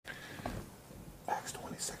Acts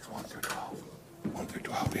 26, 1 through 12. 1 through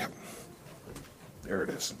 12, yep. There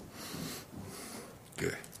it is.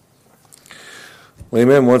 Good. Well,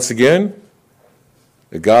 amen. Once again,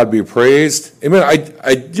 that God be praised. Amen.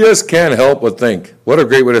 I just can't help but think, what a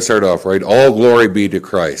great way to start off, right? All glory be to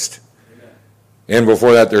Christ. Amen. And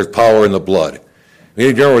before that, there's power in the blood. You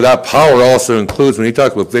need to remember that power also includes, when he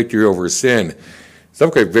talks about victory over sin,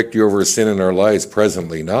 some great victory over sin in our lives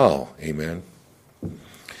presently now. Amen.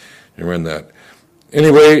 Remember that.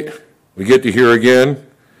 Anyway, we get to hear again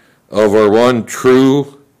of our one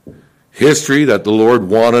true history that the Lord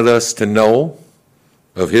wanted us to know,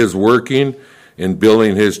 of his working in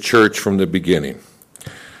building his church from the beginning.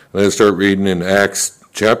 Let's start reading in Acts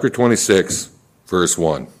chapter 26, verse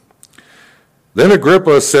 1. Then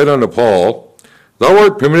Agrippa said unto Paul, Thou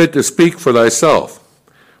art permitted to speak for thyself.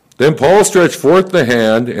 Then Paul stretched forth the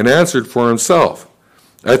hand and answered for himself,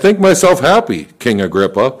 I think myself happy, King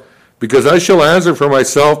Agrippa, because I shall answer for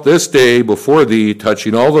myself this day before thee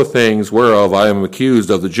touching all the things whereof I am accused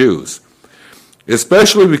of the Jews,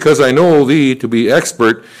 especially because I know thee to be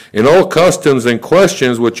expert in all customs and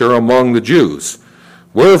questions which are among the Jews.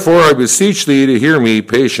 Wherefore I beseech thee to hear me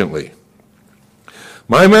patiently.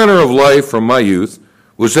 My manner of life from my youth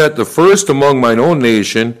was at the first among mine own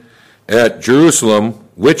nation at Jerusalem,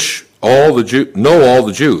 which know all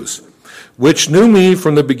the Jews, which knew me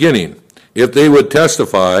from the beginning, if they would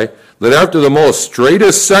testify that after the most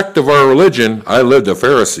straightest sect of our religion I lived a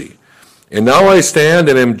Pharisee. And now I stand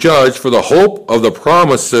and am judged for the hope of the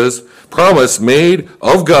promise made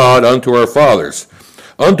of God unto our fathers,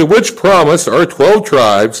 unto which promise our 12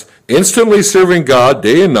 tribes, instantly serving God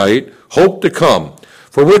day and night, hope to come,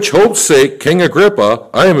 for which hope's sake, King Agrippa,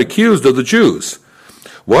 I am accused of the Jews.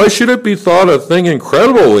 Why should it be thought a thing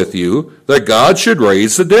incredible with you that God should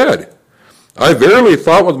raise the dead? I verily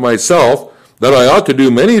thought with myself that I ought to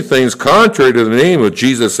do many things contrary to the name of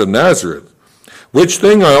Jesus of Nazareth, which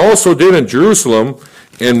thing I also did in Jerusalem,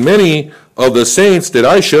 and many of the saints did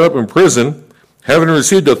I shut up in prison, having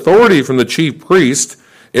received authority from the chief priest,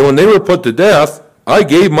 and when they were put to death, I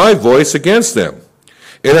gave my voice against them.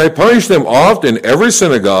 And I punished them oft in every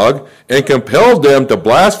synagogue, and compelled them to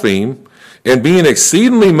blaspheme, and being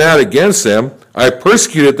exceedingly mad against them, I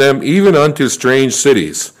persecuted them even unto strange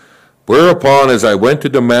cities. Whereupon, as I went to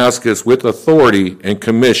Damascus with authority and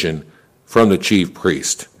commission from the chief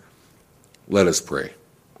priest. Let us pray.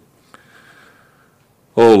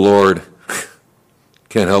 Oh, Lord,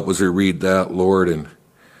 can't help as we read that, Lord, and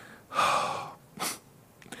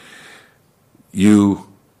you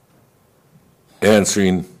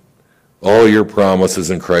answering all your promises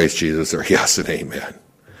in Christ Jesus are yes and amen.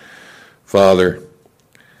 Father,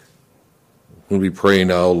 we pray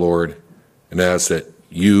now, Lord, and ask that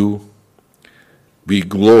you be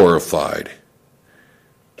glorified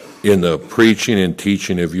in the preaching and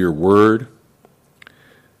teaching of your word.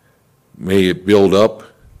 May it build up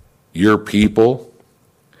your people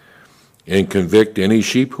and convict any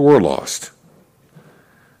sheep who are lost.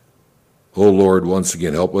 Oh, Lord, once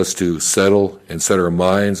again, help us to settle and set our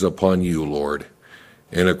minds upon you, Lord,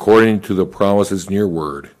 and according to the promises in your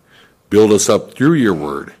word, build us up through your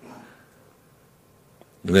word,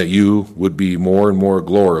 and that you would be more and more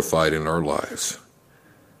glorified in our lives.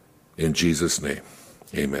 In Jesus' name,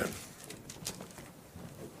 amen.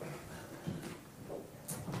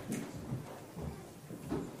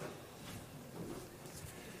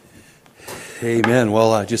 Amen.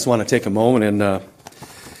 Well, I just want to take a moment and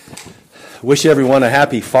wish everyone a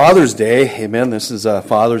happy Father's Day. Amen. This is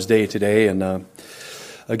Father's Day today, and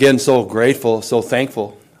again, so grateful, so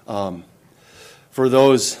thankful for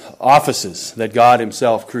those offices that God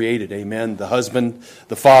himself created. Amen. The husband,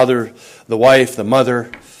 the father, the wife, the mother,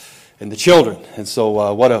 and the children. And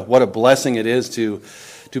so what a blessing it is to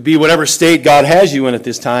be whatever state God has you in at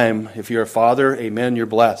this time. If you're a father, amen, you're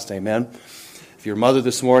blessed. Amen. If you're a mother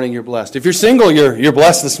this morning, you're blessed. If you're single, you're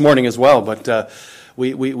blessed this morning as well. But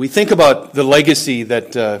we think about the legacy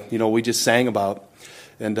that we just sang about.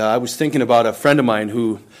 And I was thinking about a friend of mine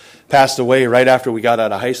who passed away right after we got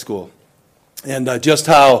out of high school. And just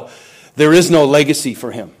how there is no legacy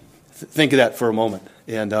for him. Think of that for a moment.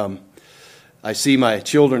 And I see my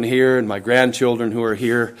children here and my grandchildren who are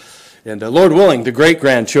here. And Lord willing, the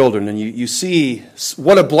great-grandchildren. And you see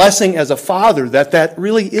what a blessing as a father that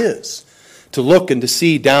really is. To look and to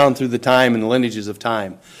see down through the time and the lineages of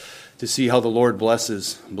time. To see how the Lord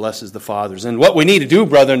blesses the fathers. And what we need to do,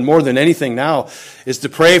 brethren, more than anything now, is to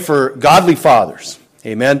pray for godly fathers.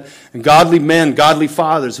 Amen. And godly men, godly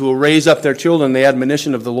fathers who will raise up their children in the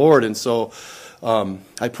admonition of the Lord. And so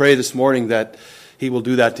I pray this morning that he will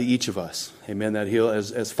do that to each of us. Amen. That he'll,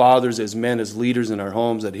 as fathers, as men, as leaders in our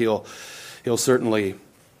homes, that he'll He'll certainly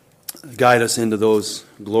guide us into those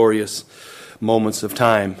glorious moments of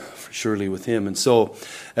time, surely with Him. And so,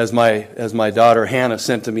 as my daughter Hannah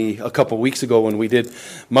sent to me a couple weeks ago when we did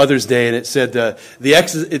Mother's Day, and it said,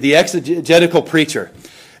 the exegetical preacher,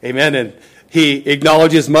 amen, and he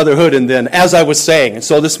acknowledges motherhood, and then, as I was saying, and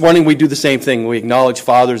so this morning we do the same thing. We acknowledge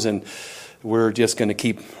fathers, and we're just going to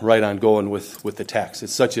keep right on going with the text.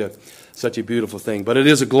 It's such a beautiful thing, but it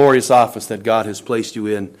is a glorious office that God has placed you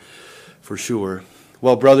in, for sure.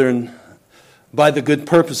 Well, brethren, by the good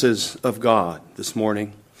purposes of God this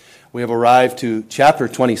morning, we have arrived to chapter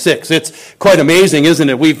 26. It's quite amazing, isn't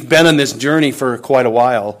it? We've been on this journey for quite a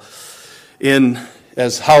while in,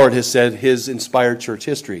 as Howard has said, his inspired church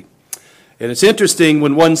history. And it's interesting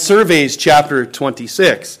when one surveys chapter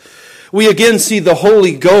 26, we again see the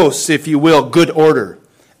Holy Ghost's, if you will, good order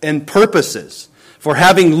and purposes for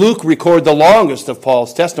having Luke record the longest of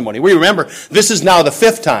Paul's testimony. We remember this is now the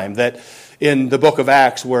fifth time that in the book of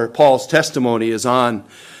Acts where Paul's testimony is on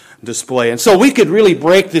display. And so we could really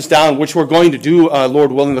break this down, which we're going to do,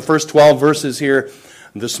 Lord willing, the first 12 verses here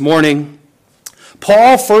this morning.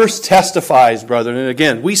 Paul first testifies, brethren, and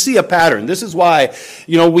again, we see a pattern. This is why,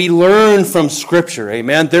 we learn from Scripture,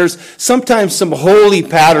 amen? There's sometimes some holy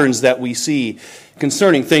patterns that we see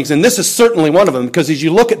concerning things, and this is certainly one of them, because as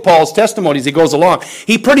you look at Paul's testimonies, he goes along,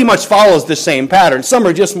 he pretty much follows the same pattern. Some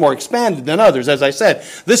are just more expanded than others, as I said.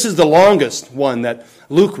 This is the longest one that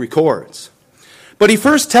Luke records. But he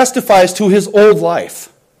first testifies to his old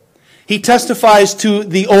life. He testifies to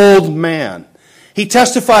the old man. He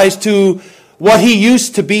testifies to what he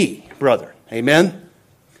used to be, brother. Amen?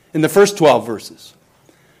 In the first 12 verses.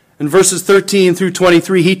 In verses 13 through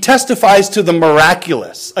 23, he testifies to the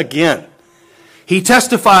miraculous again. He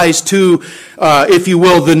testifies to, if you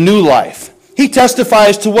will, the new life. He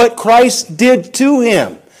testifies to what Christ did to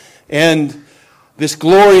him. And this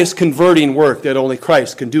glorious converting work that only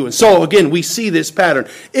Christ can do. And so, again, we see this pattern.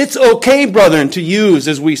 It's okay, brethren, to use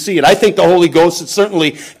as we see it. I think the Holy Ghost is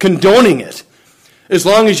certainly condoning it, as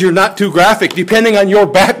long as you're not too graphic, depending on your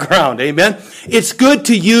background. Amen? It's good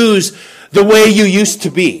to use the way you used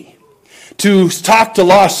to be, to talk to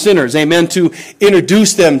lost sinners. Amen? To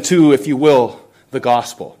introduce them to, if you will, the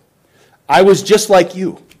gospel. I was just like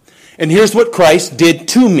you. And here's what Christ did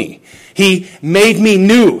to me. He made me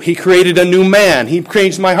new. He created a new man. He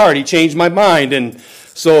changed my heart. He changed my mind. And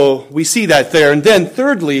so we see that there. And then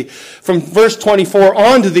thirdly, from verse 24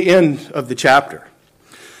 on to the end of the chapter,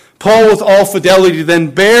 Paul with all fidelity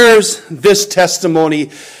then bears this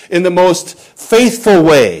testimony in the most faithful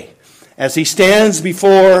way as he stands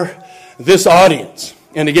before this audience.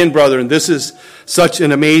 And again, brethren, this is such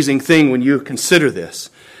an amazing thing when you consider this.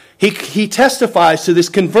 He testifies to this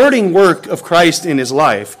converting work of Christ in his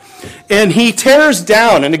life. And he tears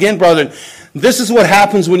down, and again, brethren, this is what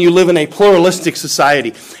happens when you live in a pluralistic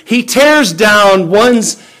society. He tears down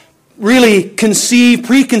one's really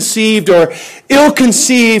preconceived or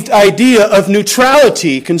ill-conceived idea of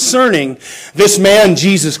neutrality concerning this man,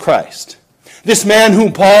 Jesus Christ. This man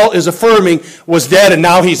whom Paul is affirming was dead and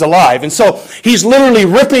now he's alive. And so he's literally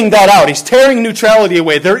ripping that out. He's tearing neutrality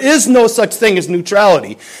away. There is no such thing as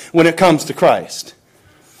neutrality when it comes to Christ.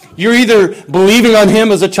 You're either believing on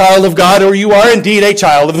him as a child of God or you are indeed a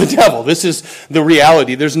child of the devil. This is the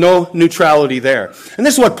reality. There's no neutrality there. And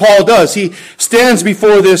this is what Paul does. He stands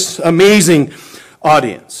before this amazing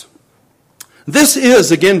audience. This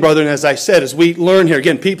is, again, brethren, as I said, as we learn here,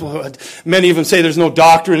 again, many of them say there's no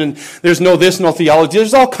doctrine and there's no this, no theology.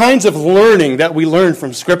 There's all kinds of learning that we learn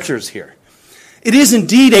from Scriptures here. It is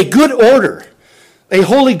indeed a good order, a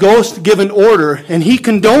Holy Ghost-given order, and he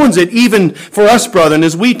condones it even for us, brethren,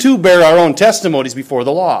 as we too bear our own testimonies before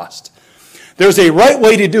the lost. There's a right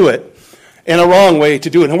way to do it and a wrong way to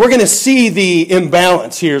do it. And we're going to see the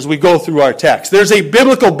imbalance here as we go through our text. There's a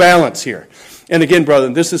biblical balance here. And again,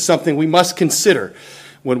 brethren, this is something we must consider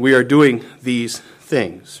when we are doing these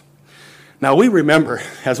things. Now, we remember,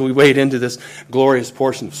 as we wade into this glorious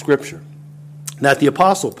portion of Scripture, that the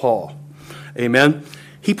Apostle Paul, amen,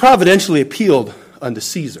 he providentially appealed unto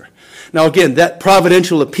Caesar. Now, again, that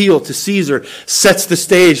providential appeal to Caesar sets the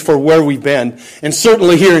stage for where we've been, and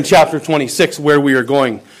certainly here in chapter 26, where we are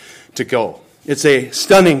going to go. It's a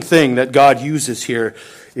stunning thing that God uses here,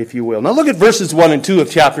 if you will. Now look at verses 1 and 2 of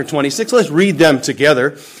chapter 26. Let's read them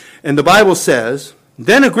together. And the Bible says,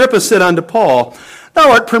 Then Agrippa said unto Paul,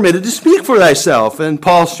 Thou art permitted to speak for thyself. And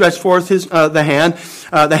Paul stretched forth the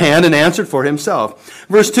hand and answered for himself.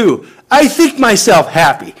 Verse 2, I think myself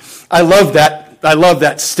happy. I love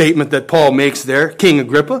that statement that Paul makes there, King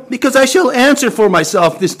Agrippa, because I shall answer for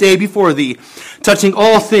myself this day before thee, touching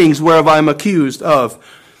all things whereof I am accused of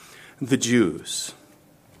the Jews.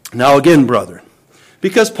 Now again, brethren,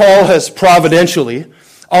 because Paul has providentially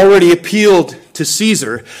already appealed to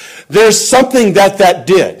Caesar, there's something that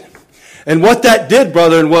did. And what that did,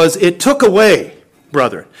 brethren, was it took away,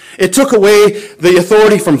 brethren, it took away the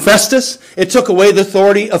authority from Festus, it took away the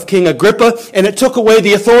authority of King Agrippa, and it took away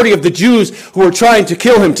the authority of the Jews who were trying to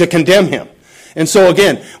kill him, to condemn him. And so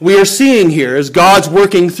again, we are seeing here, as God's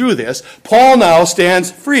working through this, Paul now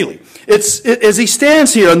stands freely. As he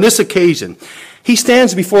stands here on this occasion, he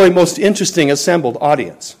stands before a most interesting assembled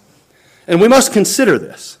audience. And we must consider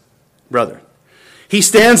this, brethren. He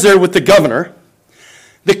stands there with the governor.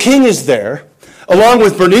 The king is there, along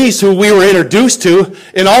with Bernice, who we were introduced to,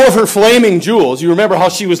 in all of her flaming jewels. You remember how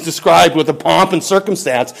she was described with the pomp and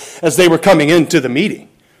circumstance as they were coming into the meeting.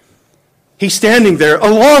 He's standing there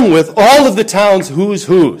along with all of the town's who's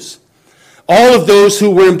who's. All of those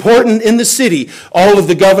who were important in the city, all of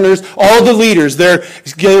the governors, all the leaders, they're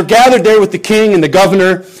gathered there with the king and the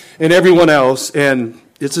governor and everyone else, and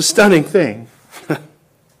it's a stunning thing.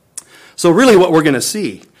 So really what we're going to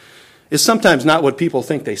see is sometimes not what people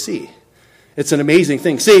think they see. It's an amazing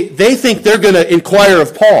thing. See, they think they're going to inquire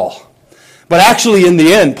of Paul, but actually in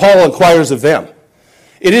the end, Paul inquires of them.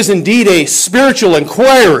 It is indeed a spiritual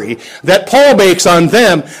inquiry that Paul makes on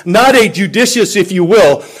them, not a judicious, if you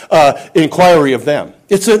will, inquiry of them.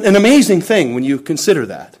 It's an amazing thing when you consider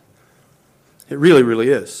that. It really, really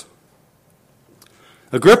is.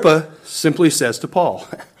 Agrippa simply says to Paul,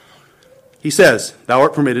 he says, "Thou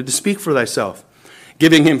art permitted to speak for thyself,"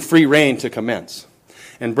 giving him free rein to commence.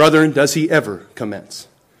 And brethren, does he ever commence?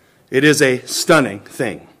 It is a stunning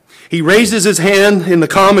thing. He raises his hand in the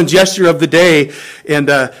common gesture of the day and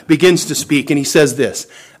begins to speak. And he says this,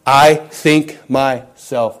 "I think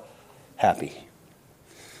myself happy."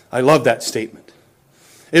 I love that statement.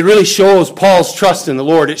 It really shows Paul's trust in the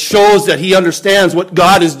Lord. It shows that he understands what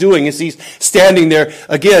God is doing as he's standing there,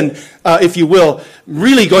 again, if you will,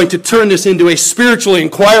 really going to turn this into a spiritual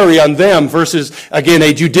inquiry on them versus, again,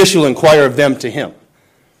 a judicial inquiry of them to him.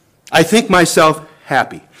 I think myself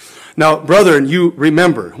happy. Now, brethren, you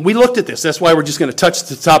remember, we looked at this. That's why we're just going to touch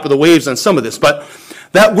the top of the waves on some of this. But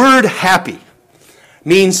that word happy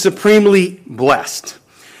means supremely blessed.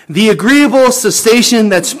 The agreeable cessation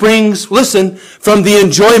that springs, listen, from the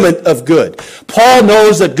enjoyment of good. Paul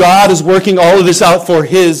knows that God is working all of this out for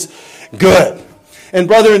his good. And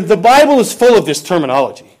brethren, the Bible is full of this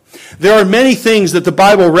terminology. There are many things that the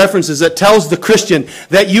Bible references that tells the Christian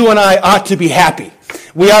that you and I ought to be happy.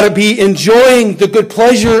 We ought to be enjoying the good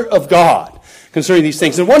pleasure of God concerning these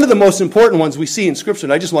things. And one of the most important ones we see in Scripture,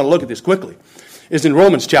 and I just want to look at this quickly, is in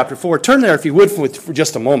Romans chapter 4. Turn there, if you would, for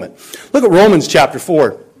just a moment. Look at Romans chapter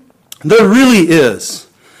 4. There really is,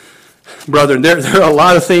 brethren, there are a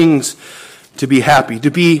lot of things to be happy, to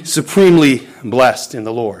be supremely blessed in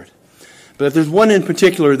the Lord. But if there's one in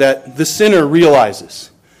particular that the sinner realizes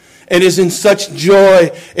and is in such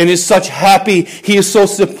joy and is such happy, he is so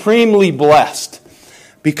supremely blessed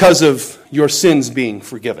because of your sins being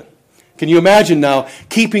forgiven. Can you imagine now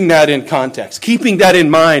keeping that in context, keeping that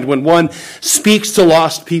in mind when one speaks to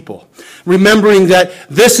lost people, remembering that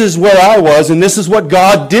this is where I was and this is what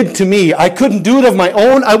God did to me. I couldn't do it of my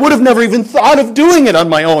own. I would have never even thought of doing it on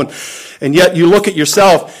my own. And yet you look at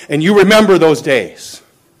yourself and you remember those days.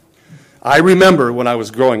 I remember when I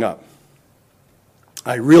was growing up.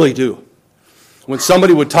 I really do. When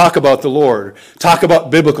somebody would talk about the Lord, talk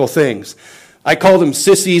about biblical things, I called them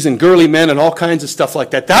sissies and girly men and all kinds of stuff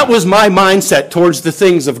like that. That was my mindset towards the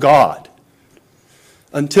things of God.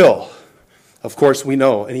 Until, of course, we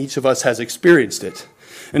know, and each of us has experienced it,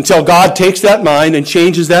 until God takes that mind and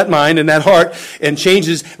changes that mind and that heart and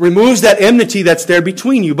removes that enmity that's there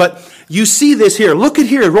between you. But you see this here. Look at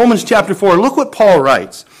here, Romans chapter 4. Look what Paul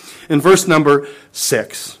writes in verse number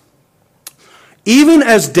 6. Even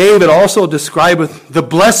as David also describeth the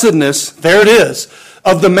blessedness, there it is,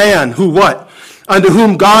 of the man who what? Unto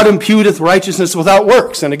whom God imputeth righteousness without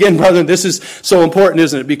works. And again, brethren, this is so important,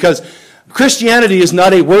 isn't it? Because Christianity is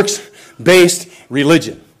not a works-based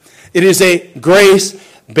religion. It is a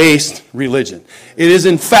grace-based religion. It is,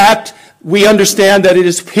 in fact, we understand that it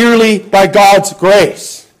is purely by God's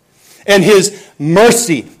grace and His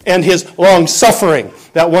mercy and His long-suffering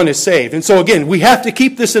that one is saved. And so again, we have to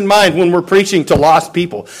keep this in mind when we're preaching to lost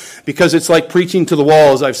people, because it's like preaching to the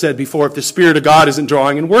wall, as I've said before, if the Spirit of God isn't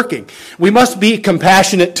drawing and working. We must be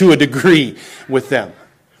compassionate to a degree with them.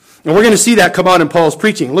 And we're going to see that come out in Paul's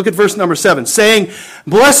preaching. Look at verse number 7, saying,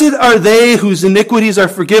 "Blessed are they whose iniquities are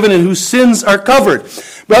forgiven and whose sins are covered."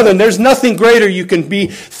 Brethren, there's nothing greater you can be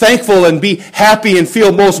thankful and be happy and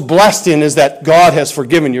feel most blessed in is that God has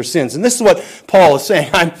forgiven your sins. And this is what Paul is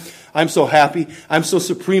saying. I'm so happy. I'm so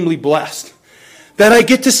supremely blessed that I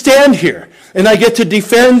get to stand here and I get to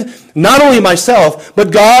defend not only myself,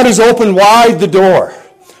 but God has opened wide the door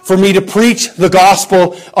for me to preach the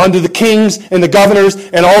gospel unto the kings and the governors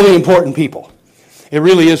and all the important people. It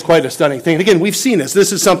really is quite a stunning thing. And again, we've seen this.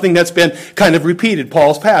 This is something that's been kind of repeated,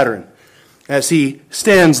 Paul's pattern, as he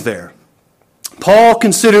stands there. Paul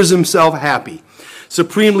considers himself happy,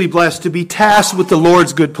 supremely blessed to be tasked with the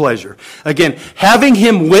Lord's good pleasure. Again, having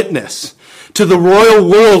him witness to the royal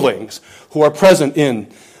worldlings who are present in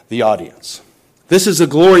the audience. This is a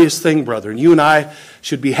glorious thing, brethren. You and I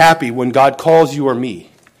should be happy when God calls you or me.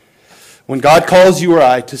 When God calls you or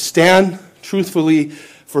I to stand truthfully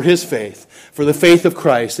for his faith, for the faith of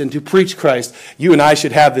Christ, and to preach Christ, you and I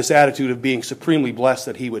should have this attitude of being supremely blessed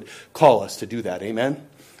that he would call us to do that. Amen?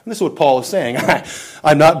 And this is what Paul is saying.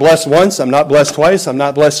 I'm not blessed once, I'm not blessed twice, I'm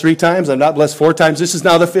not blessed 3 times, I'm not blessed 4 times. This is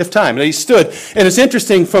now the 5th time. And he stood. And it's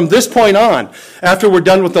interesting, from this point on, after we're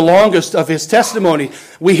done with the longest of his testimony,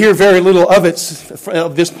 we hear very little of it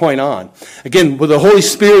from this point on. Again, where the Holy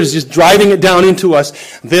Spirit is just driving it down into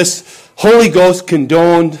us, this Holy Ghost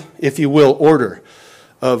condoned, if you will, order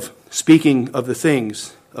of speaking of the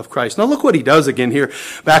things of Christ. Now look what he does again here,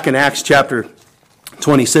 back in Acts chapter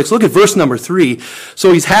 26. Look at verse number 3.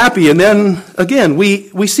 So he's happy, and then again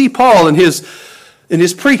we see Paul in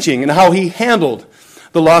his preaching and how he handled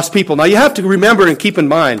the lost people. Now you have to remember and keep in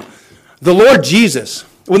mind, the Lord Jesus,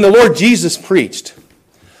 when the Lord Jesus preached,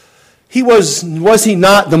 was he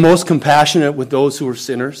not the most compassionate with those who were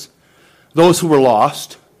sinners, those who were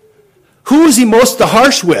lost? Who was he most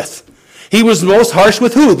harsh with? He was most harsh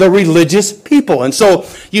with who? The religious people. And so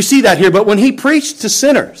you see that here. But when he preached to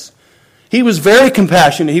sinners, he was very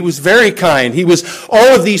compassionate. He was very kind. He was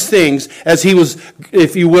all of these things as he was,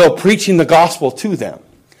 if you will, preaching the gospel to them.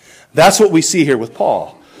 That's what we see here with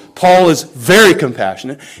Paul. Paul is very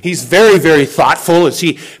compassionate. He's very, very thoughtful as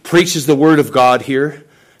he preaches the word of God here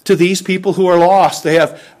to these people who are lost. They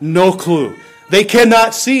have no clue. They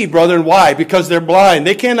cannot see, brethren. Why? Because they're blind.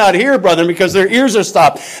 They cannot hear, brethren, because their ears are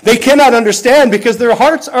stopped. They cannot understand because their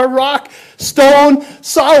hearts are rock, stone,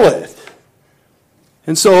 solid.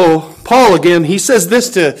 And so, Paul, again, he says this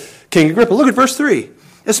to King Agrippa. Look at verse 3.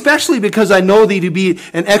 Especially because I know thee to be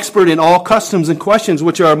an expert in all customs and questions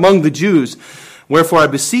which are among the Jews. Wherefore I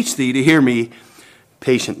beseech thee to hear me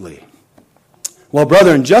patiently. Well,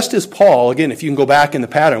 brethren, just as Paul, again, if you can go back in the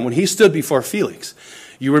pattern, when he stood before Felix,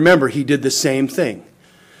 you remember he did the same thing.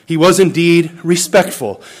 He was indeed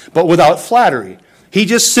respectful, but without flattery. He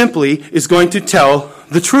just simply is going to tell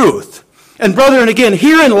the truth. And brethren, again,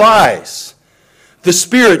 herein lies the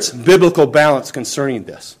Spirit's biblical balance concerning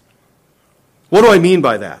this. What do I mean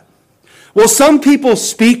by that? Well, some people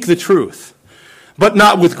speak the truth, but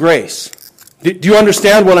not with grace. Do you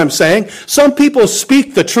understand what I'm saying? Some people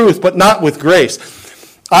speak the truth, but not with grace.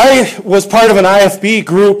 I was part of an IFB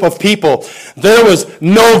group of people. There was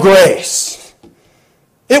no grace.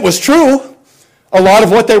 It was true. A lot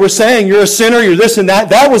of what they were saying, you're a sinner, you're this and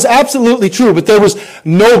that was absolutely true, but there was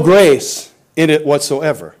no grace in it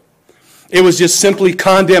whatsoever. It was just simply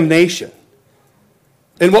condemnation.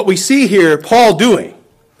 And what we see here, Paul doing,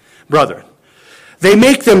 brethren, they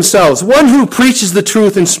make themselves, one who preaches the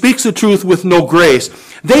truth and speaks the truth with no grace,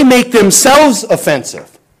 they make themselves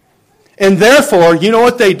offensive. And therefore, you know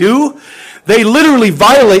what they do? They literally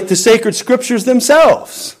violate the sacred scriptures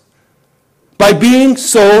themselves by being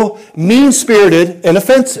so mean-spirited and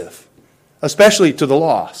offensive, especially to the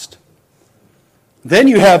lost. Then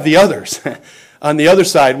you have the others on the other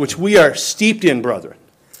side, which we are steeped in, brethren.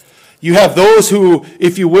 You have those who,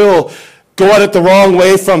 if you will, go at it the wrong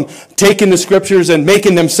way, from taking the scriptures and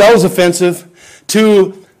making themselves offensive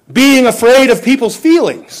to being afraid of people's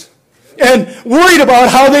feelings and worried about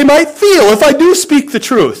how they might feel if I do speak the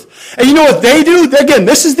truth. And you know what they do? Again,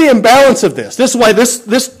 this is the imbalance of this. This is why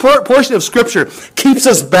this portion of Scripture keeps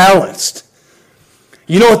us balanced.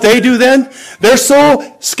 You know what they do then? They're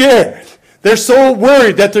so scared. They're so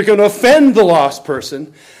worried that they're going to offend the lost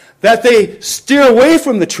person that they steer away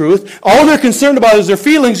from the truth. All they're concerned about is their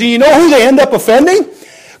feelings. And you know who they end up offending?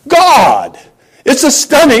 God. It's a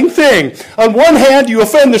stunning thing. On one hand, you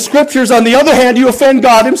offend the Scriptures. On the other hand, you offend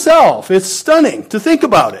God himself. It's stunning to think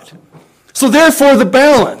about it. So therefore, the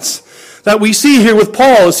balance that we see here with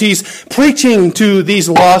Paul as he's preaching to these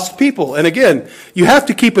lost people. And again, you have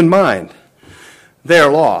to keep in mind, they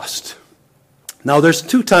are lost. Now, there's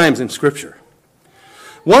 2 times in Scripture.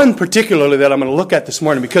 One particularly that I'm going to look at this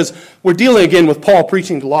morning, because we're dealing again with Paul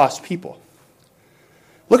preaching to lost people.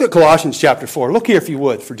 Look at Colossians chapter 4. Look here if you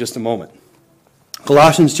would for just a moment.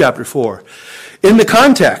 Colossians chapter 4. In the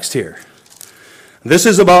context here, this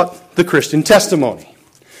is about the Christian testimony.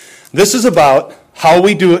 This is about how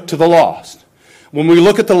we do it to the lost. when we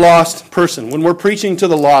look at the lost person, when we're preaching to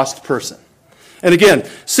the lost person. And again,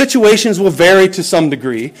 situations will vary to some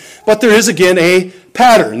degree, but there is again a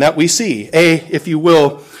pattern that we see, if you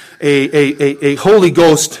will, a Holy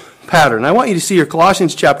Ghost pattern. I want you to see here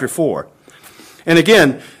Colossians chapter 4. And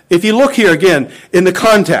again, if you look here again in the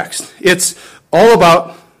context, it's all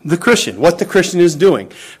about the Christian, what the Christian is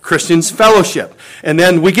doing, Christian's fellowship. And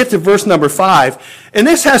then we get to verse number 5, and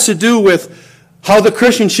this has to do with how the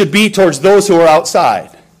Christian should be towards those who are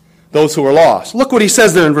outside, those who are lost. Look what he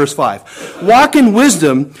says there in verse 5. Walk in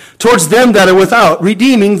wisdom towards them that are without,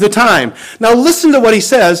 redeeming the time. Now listen to what he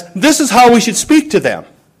says. This is how we should speak to them.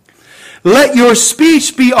 Let your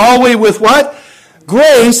speech be always with what?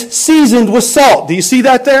 Grace seasoned with salt. Do you see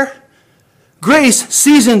that there? Grace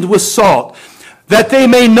seasoned with salt, that they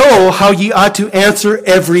may know how ye ought to answer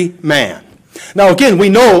every man. Now again, we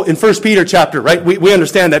know in 1 Peter chapter, right, we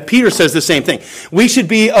understand that Peter says the same thing. We should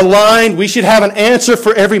be aligned, we should have an answer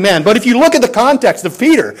for every man. But if you look at the context of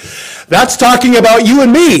Peter, that's talking about you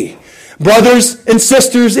and me, brothers and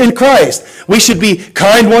sisters in Christ. We should be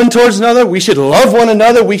kind one towards another, we should love one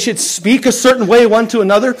another, we should speak a certain way one to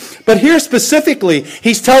another. But here specifically,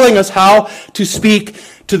 he's telling us how to speak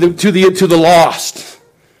to the lost,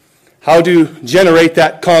 how to generate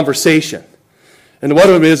that conversation. And one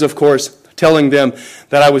of them is, of course, telling them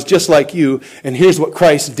that I was just like you, and here's what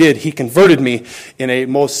Christ did. He converted me in a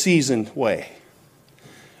most seasoned way,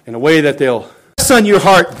 in a way that they'll press on your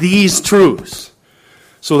heart these truths,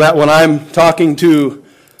 so that when I'm talking to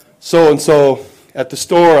so-and-so at the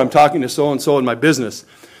store, I'm talking to so-and-so in my business,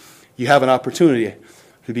 you have an opportunity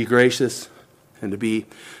to be gracious and to be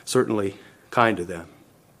certainly kind to them.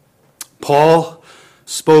 Paul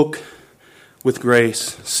spoke with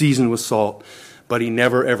grace, seasoned with salt, but he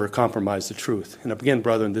never, ever compromised the truth. And again,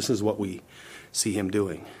 brethren, this is what we see him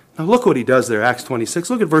doing. Now look what he does there, Acts 26.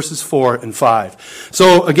 Look at verses 4 and 5.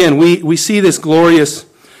 So again, we see this glorious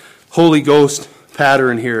Holy Ghost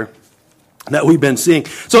pattern here that we've been seeing.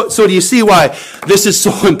 So do you see why this is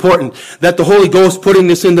so important, that the Holy Ghost putting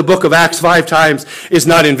this in the book of Acts 5 times is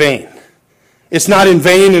not in vain? It's not in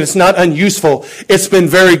vain and it's not unuseful. It's been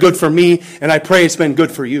very good for me, and I pray it's been good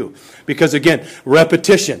for you. Because again,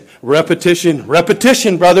 repetition,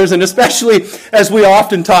 brothers, and especially as we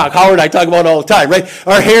often talk, Howard and I talk about it all the time, right?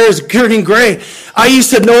 Our hair is turning gray. I used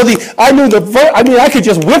to know I could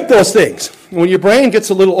just whip those things. When your brain gets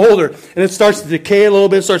a little older and it starts to decay a little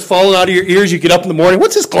bit, it starts falling out of your ears, you get up in the morning,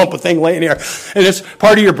 what's this clump of thing laying here? And it's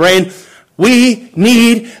part of your brain. We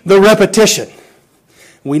need the repetition.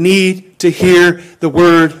 We need to hear the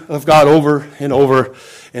Word of God over and over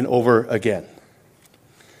and over again.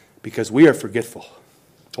 Because we are forgetful.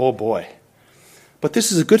 Oh boy. But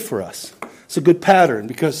this is good for us. It's a good pattern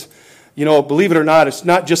because, believe it or not, it's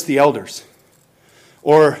not just the elders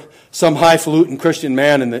or some highfalutin Christian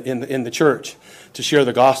man in the church to share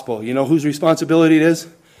the gospel. You know whose responsibility it is?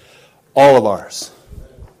 All of ours.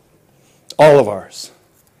 All of ours.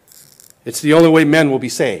 It's the only way men will be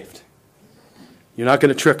saved. You're not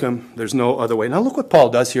going to trick them. There's no other way. Now look what Paul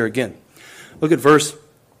does here again. Look at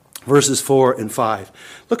verses 4 and 5.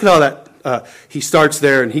 Look at how that he starts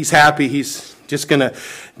there and he's happy. He's just going to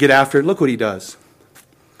get after it. Look what he does.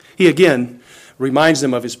 He again reminds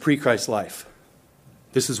them of his pre-Christ life.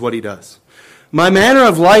 This is what he does. My manner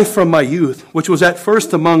of life from my youth, which was at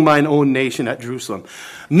first among mine own nation at Jerusalem.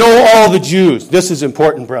 Know all the Jews. This is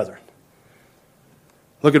important, brethren.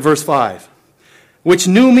 Look at verse 5. Which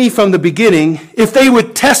knew me from the beginning, if they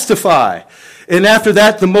would testify. And after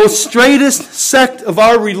that, the most straightest sect of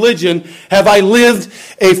our religion, have I lived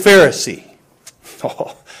a Pharisee.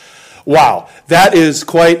 Oh, wow. That is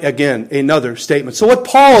quite, again, another statement. So what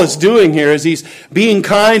Paul is doing here is he's being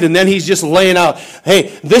kind, and then he's just laying out,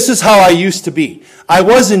 hey, this is how I used to be. I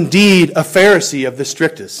was indeed a Pharisee of the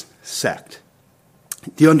strictest sect.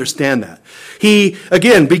 Do you understand that? He,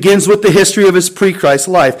 again, begins with the history of his pre-Christ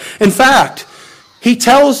life. In fact, he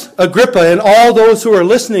tells Agrippa and all those who are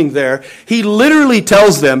listening there, he literally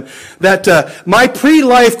tells them that my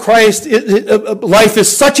pre-life Christ life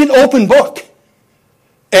is such an open book.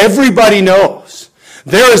 Everybody knows.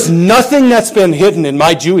 There is nothing that's been hidden in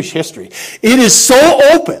my Jewish history. It is so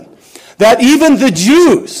open that even the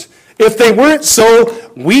Jews, if they weren't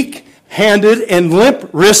so weak-handed and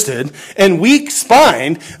limp-wristed and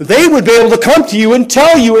weak-spined, they would be able to come to you and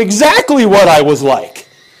tell you exactly what I was like.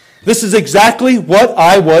 This is exactly what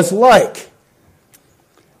I was like.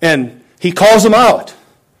 And he calls them out.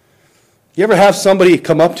 You ever have somebody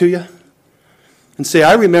come up to you and say,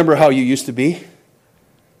 I remember how you used to be?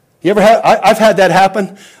 You ever have? I've had that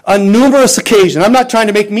happen on numerous occasions. I'm not trying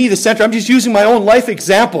to make me the center. I'm just using my own life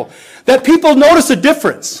example. That people notice a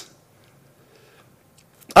difference.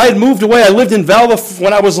 I had moved away. I lived in Velva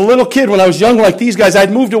when I was a little kid, when I was young like these guys.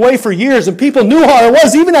 I'd moved away for years, and people knew how I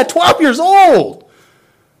was, even at 12 years old.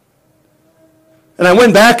 And I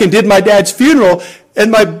went back and did my dad's funeral,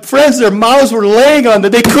 and my friends, their mouths were laying on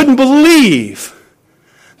that. They couldn't believe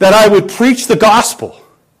that I would preach the gospel.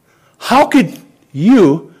 How could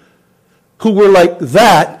you, who were like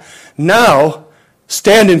that, now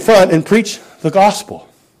stand in front and preach the gospel?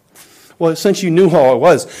 Well, since you knew how I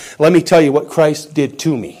was, let me tell you what Christ did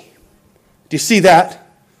to me. Do you see that?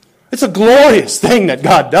 It's a glorious thing that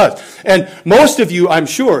God does. And most of you, I'm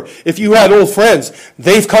sure, if you had old friends,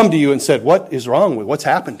 they've come to you and said, what is wrong with what's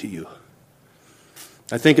happened to you?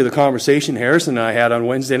 I think of the conversation Harrison and I had on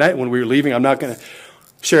Wednesday night when we were leaving. I'm not going to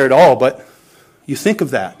share it all, but you think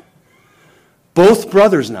of that. Both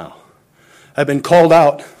brothers now have been called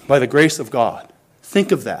out by the grace of God.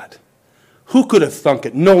 Think of that. Who could have thunk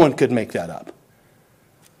it? No one could make that up.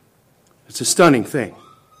 It's a stunning thing.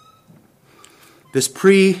 This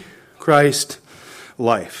pre-Christ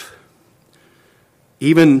life.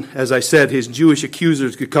 Even, as I said, his Jewish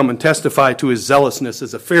accusers could come and testify to his zealousness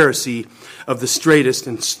as a Pharisee of the straightest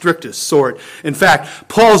and strictest sort. In fact,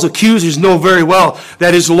 Paul's accusers know very well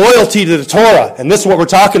that his loyalty to the Torah, and this is what we're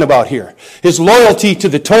talking about here, his loyalty to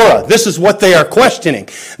the Torah, this is what they are questioning.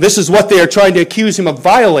 This is what they are trying to accuse him of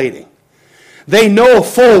violating. They know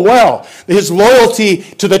full well his loyalty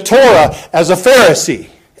to the Torah as a Pharisee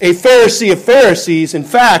of Pharisees. In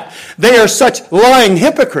fact, they are such lying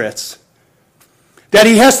hypocrites that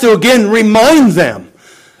he has to again remind them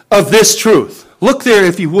of this truth. Look there,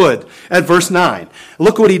 if you would, at verse 9.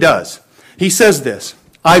 Look what he does. He says this,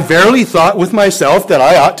 I verily thought with myself that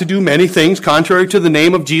I ought to do many things contrary to the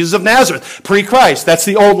name of Jesus of Nazareth. Pre-Christ, that's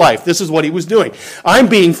the old life. This is what he was doing. I'm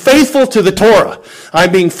being faithful to the Torah.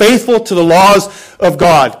 I'm being faithful to the laws of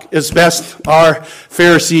God, as best our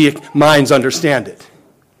Pharisee minds understand it.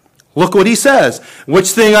 Look what he says.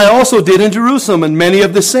 Which thing I also did in Jerusalem, and many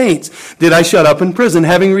of the saints did I shut up in prison,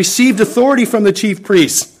 having received authority from the chief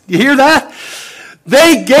priests. You hear that?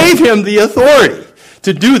 They gave him the authority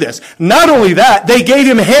to do this. Not only that, they gave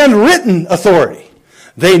him handwritten authority.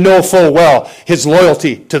 They know full well his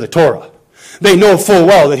loyalty to the Torah. They know full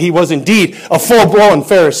well that he was indeed a full-blown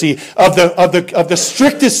Pharisee of the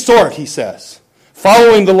strictest sort, he says.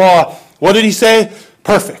 Following the law, what did he say?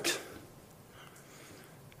 Perfect.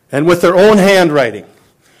 And with their own handwriting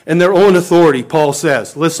and their own authority, Paul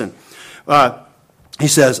says, listen, he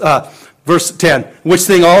says, verse 10, which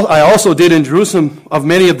thing I also did in Jerusalem of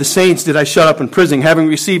many of the saints did I shut up in prison, having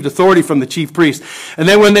received authority from the chief priests. And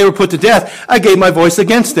then when they were put to death, I gave my voice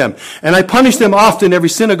against them. And I punished them often in every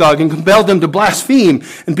synagogue and compelled them to blaspheme.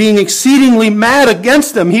 And being exceedingly mad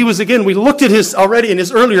against them, he was again, we looked at his already in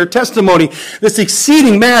his earlier testimony, this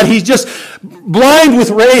exceeding mad, he's just blind with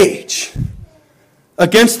rage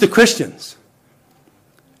against the Christians.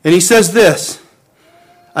 And he says this,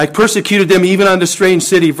 I persecuted them even unto strange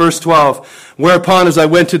city, verse 12, whereupon as I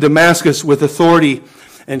went to Damascus with authority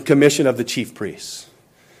and commission of the chief priests.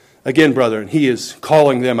 Again, brethren, he is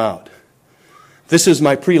calling them out. This is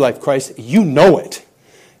my pre-life Christ. You know it.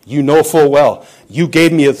 You know full well. You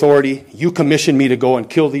gave me authority. You commissioned me to go and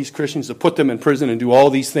kill these Christians, to put them in prison and do all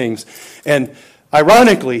these things. And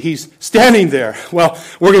ironically, he's standing there. Well,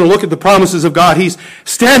 we're going to look at the promises of God. He's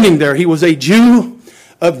standing there. He was a Jew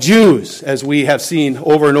of Jews, as we have seen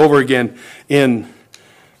over and over again in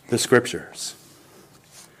the Scriptures.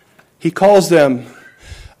 He calls them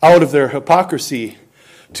out of their hypocrisy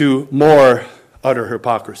to more utter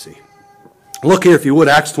hypocrisy. Look here, if you would,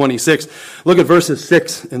 Acts 26. Look at verses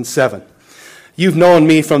 6 and 7. You've known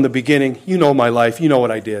me from the beginning. You know my life. You know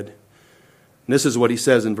what I did. And this is what he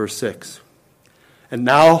says in verse 6. And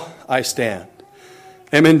now I stand.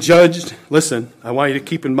 Am in judged. Listen, I want you to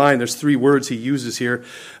keep in mind there's 3 words he uses here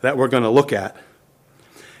that we're going to look at.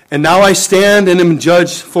 And now I stand and am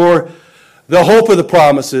judged for the hope of the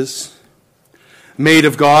promises made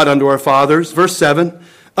of God unto our fathers. Verse 7,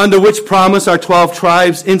 unto which promise our 12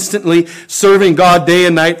 tribes instantly serving God day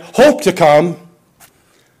and night hope to come.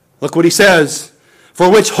 Look what he says.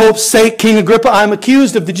 For which hope's sake, King Agrippa, I am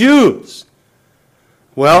accused of the Jews.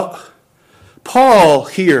 Well, Paul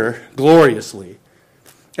here, gloriously,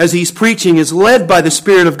 as he's preaching, is led by the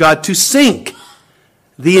Spirit of God to sink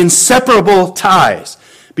the inseparable ties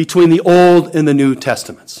between the Old and the New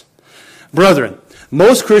Testaments. Brethren,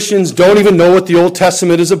 most Christians don't even know what the Old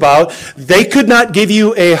Testament is about. They could not give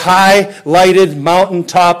you a highlighted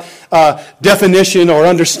mountaintop definition or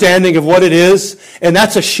understanding of what it is, and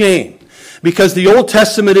that's a shame, because the Old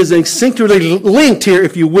Testament is instinctively linked here,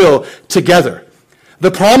 if you will, together. The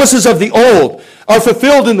promises of the old are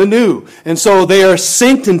fulfilled in the new, and so they are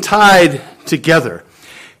synced and tied together.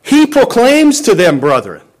 He proclaims to them,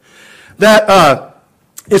 brethren, that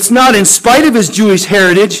it's not in spite of his Jewish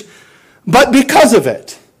heritage, but because of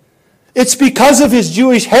it. It's because of his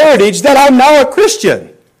Jewish heritage that I'm now a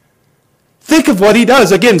Christian. Think of what he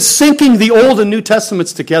does. Again, syncing the Old and New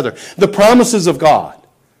Testaments together. The promises of God.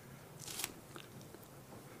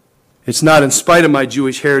 It's not in spite of my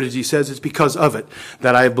Jewish heritage, he says, it's because of it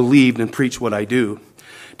that I have believed and preached what I do.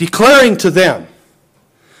 Declaring to them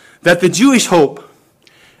that the Jewish hope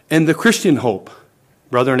and the Christian hope,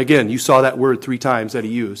 brethren, again, you saw that word 3 times that he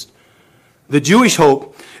used. The Jewish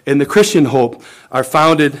hope and the Christian hope are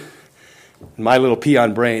founded, in my little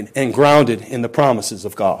peon brain, and grounded in the promises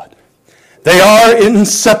of God. They are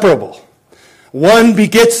inseparable. One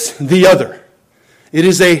begets the other. It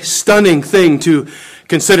is a stunning thing to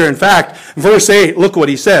consider. In fact, verse 8, look what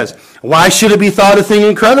he says. Why should it be thought a thing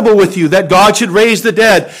incredible with you that God should raise the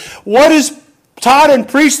dead? What is taught and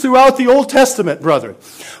preached throughout the Old Testament, brethren?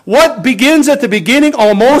 What begins at the beginning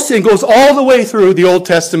almost and goes all the way through the Old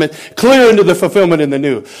Testament, clear into the fulfillment in the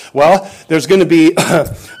New? Well, there's going to be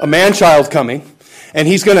a man-child coming, and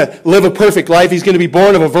he's going to live a perfect life. He's going to be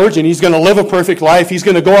born of a virgin. He's going to live a perfect life. He's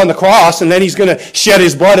going to go on the cross, and then he's going to shed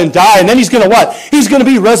his blood and die, and then he's going to what? He's going to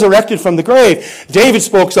be resurrected from the grave. David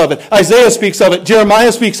speaks of it. Isaiah speaks of it.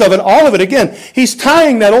 Jeremiah speaks of it. All of it. Again, he's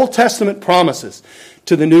tying that Old Testament promises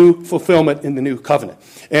to the new fulfillment in the new covenant.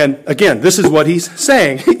 And again, this is what he's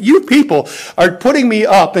saying. You people are putting me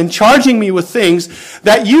up and charging me with things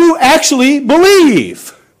that you actually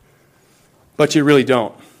believe, but you really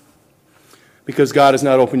don't. Because God has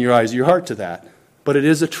not opened your eyes or your heart to that. But it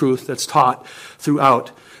is a truth that's taught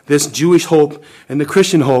throughout. This Jewish hope and the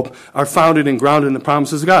Christian hope are founded and grounded in the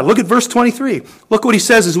promises of God. Look at verse 23. Look what he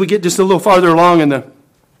says as we get just a little farther along in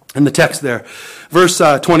the text there. Verse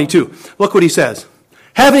 22. Look what he says.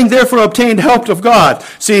 Having therefore obtained help of God.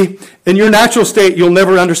 See, in your natural state, you'll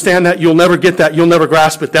never understand that. You'll never get that. You'll never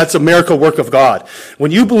grasp it. That's a miracle work of God.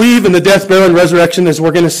 When you believe in the death, burial, and resurrection, as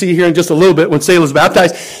we're going to see here in just a little bit when Selah's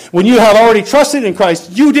baptized, when you have already trusted in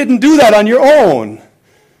Christ, you didn't do that on your own.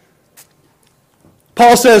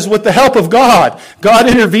 Paul says, with the help of God, God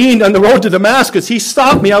intervened on the road to Damascus. He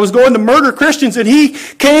stopped me. I was going to murder Christians, and he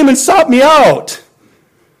came and sought me out.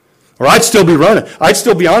 Or I'd still be running. I'd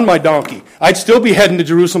still be on my donkey. I'd still be heading to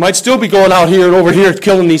Jerusalem. I'd still be going out here and over here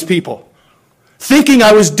killing these people. Thinking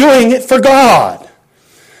I was doing it for God.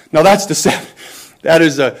 Now that's deception. That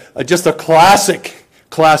is just a classic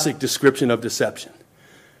description of deception.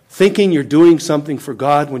 Thinking you're doing something for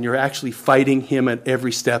God when you're actually fighting Him at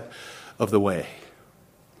every step of the way.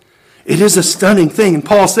 It is a stunning thing. And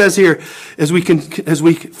Paul says here, as we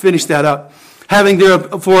finish that up, having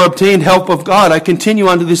therefore obtained help of God, I continue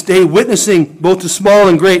unto this day, witnessing both to small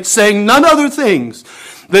and great, saying none other things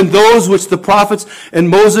than those which the prophets and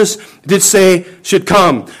Moses did say should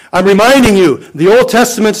come. I'm reminding you, the Old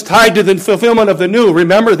Testament's tied to the fulfillment of the New.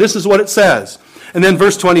 Remember, this is what it says. And then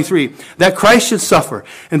verse 23, that Christ should suffer,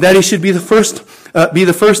 and that He should be the first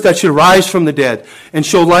that should rise from the dead, and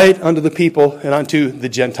show light unto the people and unto the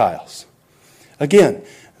Gentiles. Again,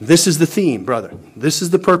 this is the theme, brother. This is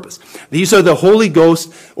the purpose. These are the Holy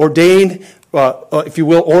Ghost ordained, if you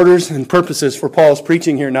will, orders and purposes for Paul's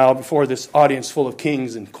preaching here now before this audience full of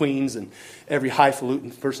kings and queens and every highfalutin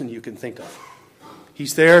person you can think of.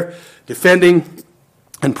 He's there defending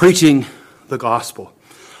and preaching the gospel.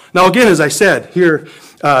 Now again, as I said here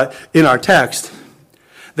in our text,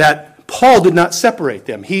 that Paul did not separate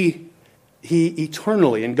them. He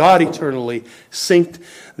eternally, and God eternally, synced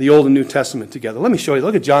the Old and New Testament together. Let me show you.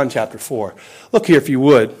 Look at John chapter 4. Look here if you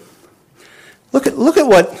would. Look at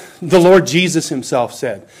what the Lord Jesus Himself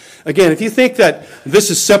said. Again, if you think that this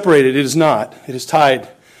is separated, it is not. It is tied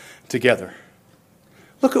together.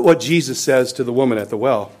 Look at what Jesus says to the woman at the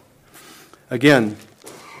well. Again,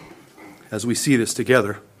 as we see this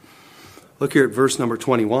together, look here at verse number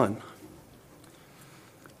 21.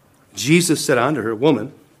 Jesus said unto her,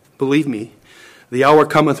 Woman, believe me, the hour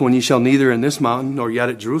cometh when ye shall neither in this mountain nor yet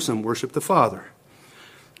at Jerusalem worship the Father.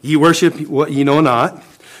 Ye worship what ye know not.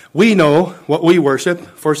 We know what we worship,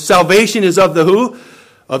 for salvation is of the who?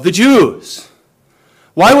 Of the Jews.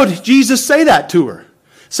 Why would Jesus say that to her?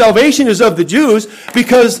 Salvation is of the Jews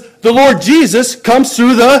because the Lord Jesus comes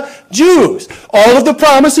through the Jews. All of the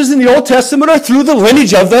promises in the Old Testament are through the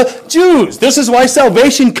lineage of the Jews. This is why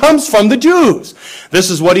salvation comes from the Jews. This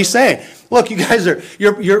is what He's saying. Look, you guys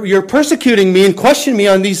you're persecuting me and questioning me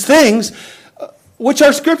on these things, which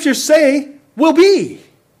our scriptures say will be.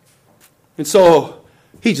 And so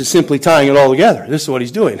He's just simply tying it all together. This is what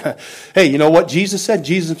he's doing. Hey, you know what Jesus said?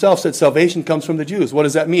 Jesus himself said salvation comes from the Jews. What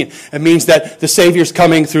does that mean? It means that the Savior's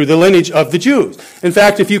coming through the lineage of the Jews. In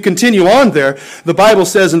fact, if you continue on there, the Bible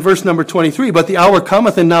says in verse number 23, but the hour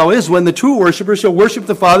cometh and now is when the true worshipers shall worship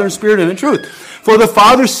the Father in spirit and in truth. For the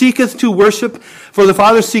Father seeketh such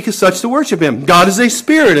to worship him. God is a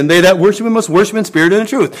spirit, and they that worship him must worship in spirit and in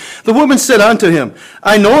truth. The woman said unto him,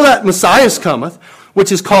 I know that Messiah cometh, which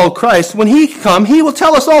is called Christ. When he come, he will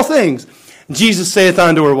tell us all things. Jesus saith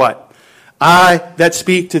unto her what? I that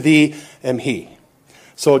speak to thee am he.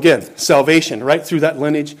 So again, salvation right through that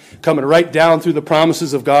lineage, coming right down through the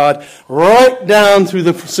promises of God, right down through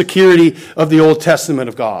the security of the Old Testament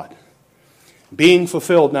of God. Being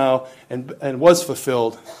fulfilled now and was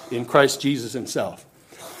fulfilled in Christ Jesus himself.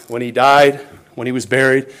 When he died, when he was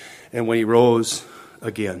buried, and when he rose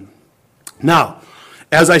again. Now,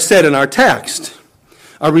 as I said in our text,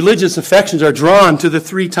 our religious affections are drawn to the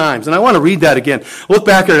three times. And I want to read that again. Look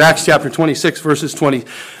back at Acts chapter 26, verses 20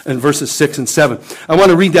 and verses 6 and 7. I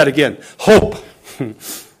want to read that again. Hope.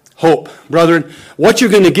 Hope. Brethren, what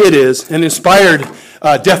you're going to get is an inspired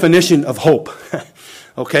definition of hope.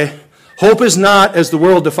 Okay? Hope is not as the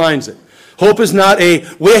world defines it. Hope is not a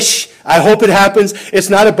wish, I hope it happens.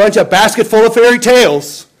 It's not a bunch of basket full of fairy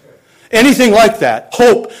tales. Anything like that.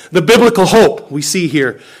 Hope, the biblical hope we see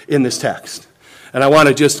here in this text. And I want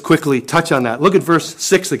to just quickly touch on that. Look at verse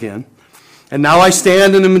 6 again. And now I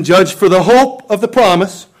stand and am judged for the hope of the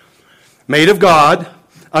promise made of God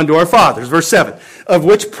unto our fathers. Verse 7. Of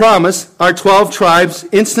which promise our 12 tribes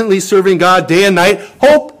instantly serving God day and night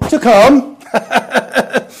hope to come.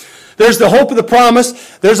 There's the hope of the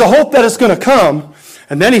promise. There's a hope that is going to come.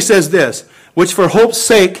 And then he says this, which for hope's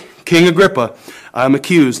sake, King Agrippa, I am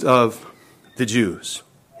accused of the Jews.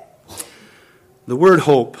 The word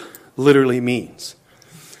hope literally means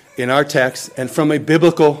in our text and from a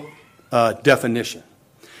biblical definition.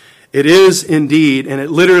 It is indeed, and it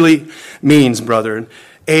literally means, brethren,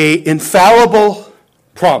 a infallible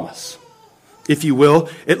promise, if you will.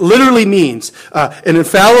 It literally means an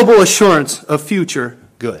infallible assurance of future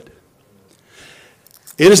good.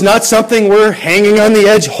 It is not something we're hanging on the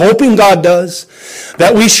edge hoping God does.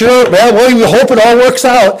 That we sure, well, we hope it all works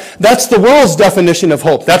out. That's the world's definition of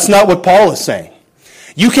hope. That's not what Paul is saying.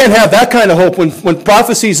 You can't have that kind of hope when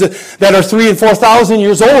prophecies that are 3,000 and 4,000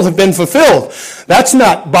 years old have been fulfilled. That's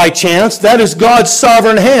not by chance. That is God's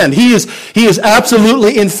sovereign hand. He is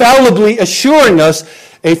absolutely, infallibly assuring us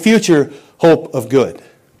a future hope of good.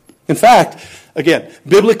 In fact, again,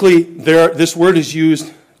 biblically, this word is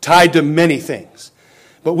used tied to many things.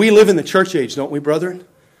 But we live in the church age, don't we, brethren?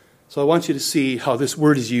 So I want you to see how this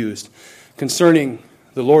word is used concerning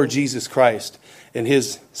the Lord Jesus Christ and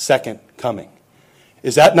his second coming.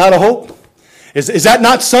 Is that not a hope? Is that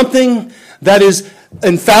not something that is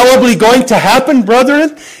infallibly going to happen,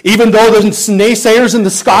 brethren? Even though the naysayers and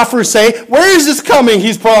the scoffers say, where is this coming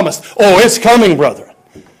he's promised? Oh, it's coming, brethren.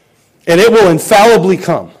 And it will infallibly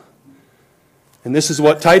come. And this is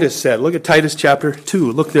what Titus said. Look at Titus chapter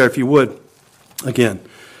 2. Look there if you would. Again,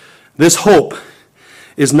 this hope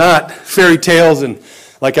is not fairy tales and,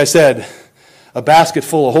 like I said, a basket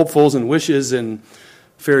full of hopefuls and wishes and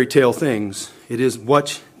fairy tale things. It is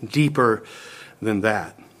much deeper than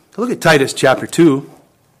that. Look at Titus chapter 2,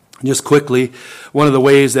 just quickly, one of the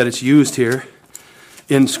ways that it's used here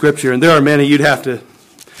in Scripture. And there are many, you'd have to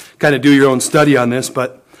kind of do your own study on this,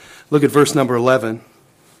 but look at verse number 11.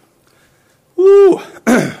 Woo!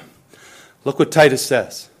 Look what Titus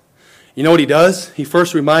says. You know what he does? He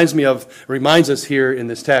first reminds us here in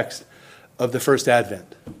this text of the first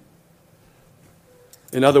advent.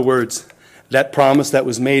 In other words, that promise that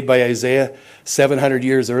was made by Isaiah 700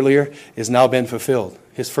 years earlier has now been fulfilled.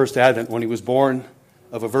 His first advent when he was born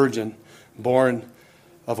of a virgin, born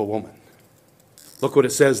of a woman. Look what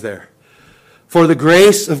it says there. For the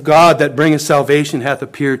grace of God that bringeth salvation hath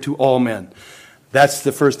appeared to all men. That's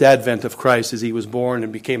the first advent of Christ as he was born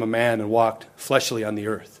and became a man and walked fleshly on the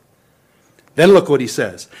earth. Then look what he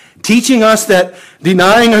says. Teaching us that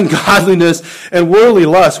denying ungodliness and worldly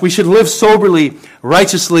lust, we should live soberly,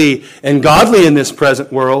 righteously, and godly in this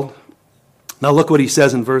present world. Now look what he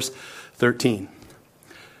says in verse 13.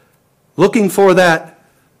 Looking for that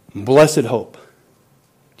blessed hope.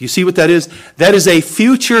 Do you see what that is? That is a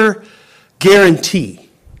future guarantee.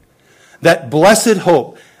 That blessed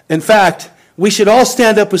hope. In fact, we should all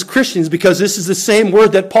stand up as Christians because this is the same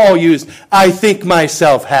word that Paul used. I think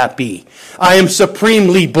myself happy. I am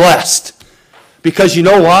supremely blessed. Because you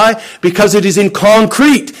know why? Because it is in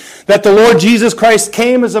concrete that the Lord Jesus Christ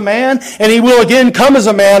came as a man and he will again come as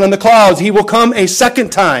a man in the clouds. He will come a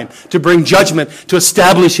second time to bring judgment, to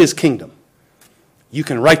establish his kingdom. You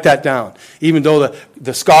can write that down, even though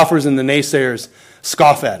the scoffers and the naysayers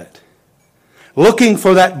scoff at it. Looking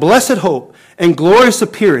for that blessed hope and glorious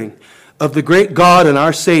appearing of the great God and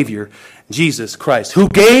our Savior, Jesus Christ, who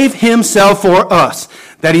gave himself for us,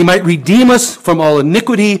 that he might redeem us from all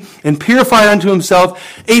iniquity and purify unto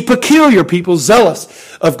himself a peculiar people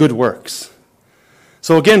zealous of good works.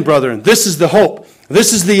 So again, brethren, this is the hope.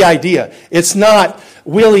 This is the idea. It's not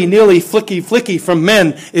willy-nilly, flicky-flicky from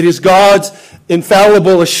men. It is God's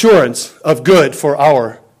infallible assurance of good for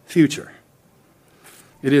our future.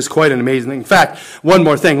 It is quite an amazing thing. In fact, one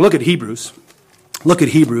more thing. Look at Hebrews. Look at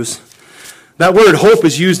Hebrews. That word hope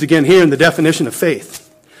is used again here in the definition of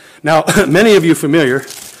faith. Now, many of you are familiar.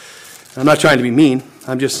 I'm not trying to be mean.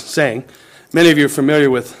 I'm just saying. Many of you are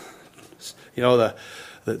familiar with, the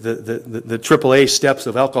AAA steps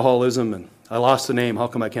of alcoholism, and I lost the name. How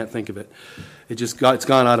come I can't think of it? It's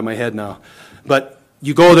gone out of my head now. But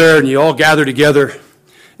you go there and you all gather together,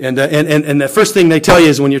 and the first thing they tell you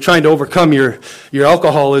is when you're trying to overcome your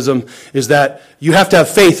alcoholism is that you have to have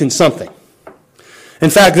faith in something.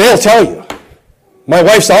 In fact, they'll tell you. My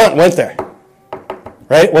wife's aunt went there.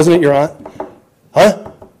 Right? Wasn't it your aunt?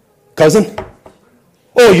 Huh? Cousin?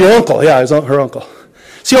 Oh, your uncle. Yeah, her uncle.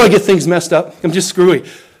 See how I get things messed up? I'm just screwy.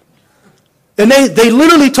 And they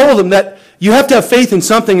literally told them that you have to have faith in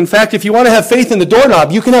something. In fact, if you want to have faith in the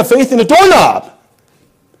doorknob, you can have faith in a doorknob.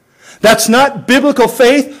 That's not biblical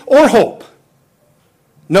faith or hope.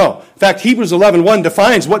 No. In fact, Hebrews 11:1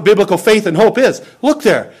 defines what biblical faith and hope is. Look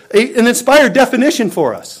there. An inspired definition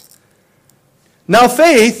for us. Now,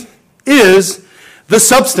 faith is the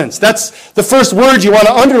substance. That's the first word you want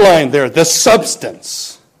to underline there. The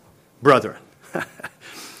substance, brethren.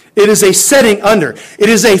 It is a setting under. It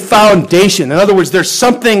is a foundation. In other words, there's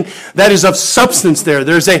something that is of substance there.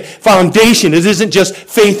 There's a foundation. It isn't just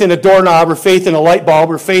faith in a doorknob or faith in a light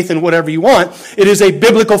bulb or faith in whatever you want. It is a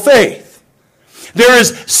biblical faith. There is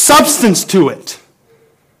substance to it.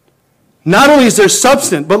 Not only is there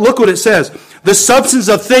substance, but look what it says. The substance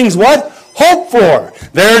of things, what? Hope for.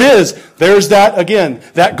 There it is. There's that again,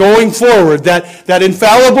 that going forward, that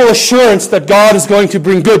infallible assurance that God is going to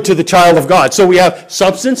bring good to the child of God. So we have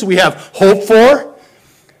substance, we have hope for,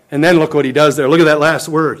 and then look what he does there. Look at that last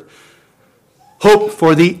word. Hope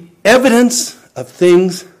for the evidence of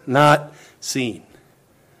things not seen.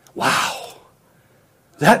 Wow.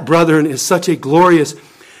 That, brethren, is such a glorious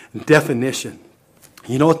definition.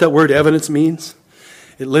 You know what that word evidence means?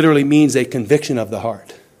 It literally means a conviction of the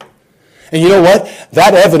heart. And you know what?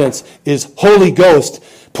 That evidence is Holy Ghost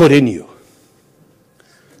put in you.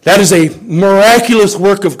 That is a miraculous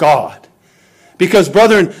work of God. Because,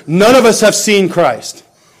 brethren, none of us have seen Christ.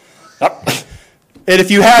 And if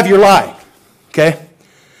you have, you're lying. Okay?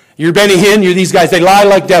 You're Benny Hinn, you're these guys. They lie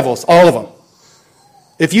like devils, all of them.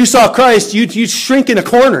 If you saw Christ, you'd shrink in a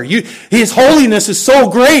corner. His holiness is so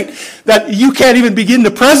great that you can't even begin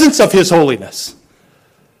the presence of His holiness.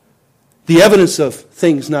 The evidence of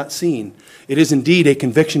things not seen. It is indeed a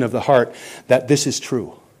conviction of the heart that this is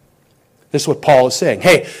true. This is what Paul is saying.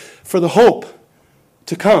 Hey, for the hope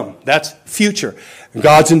to come, that's future.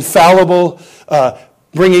 God's infallible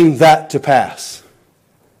bringing that to pass.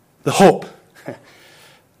 The hope.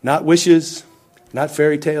 Not wishes, not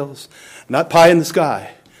fairy tales, not pie in the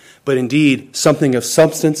sky, but indeed something of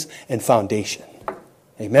substance and foundation.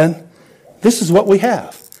 Amen? This is what we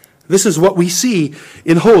have. This is what we see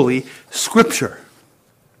in Holy Scripture.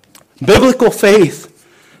 Biblical faith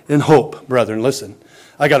and hope, brethren. Listen,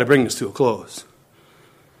 I got to bring this to a close.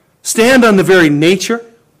 Stand on the very nature,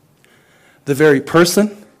 the very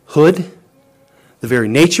personhood, the very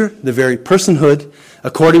nature, the very personhood,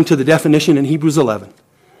 according to the definition in Hebrews 11.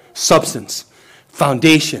 Substance,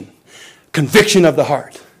 foundation, conviction of the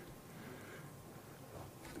heart.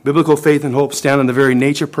 Biblical faith and hope stand on the very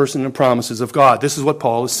nature, person, and promises of God. This is what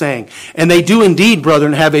Paul is saying. And they do indeed,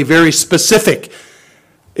 brethren, have a very specific,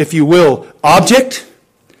 if you will, object.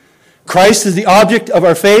 Christ is the object of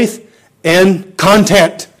our faith and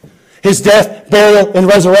content. His death, burial, and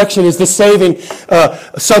resurrection is the saving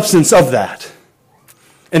substance of that.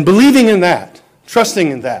 And believing in that, trusting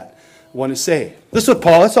in that, one is saved. That's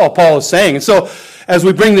all Paul is saying. And so, as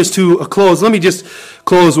we bring this to a close, let me just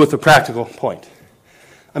close with a practical point.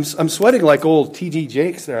 I'm sweating like old T.D.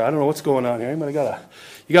 Jakes there. I don't know what's going on here.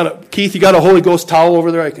 Keith, you got a Holy Ghost towel over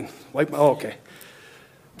there? I can wipe okay.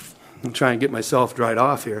 I'm trying to get myself dried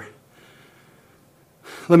off here.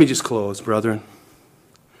 Let me just close, brethren,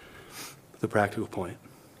 with a practical point.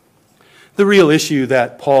 The real issue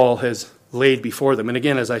that Paul has laid before them, and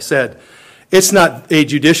again, as I said, it's not a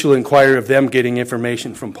judicial inquiry of them getting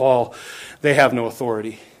information from Paul. They have no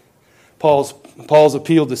authority. Paul's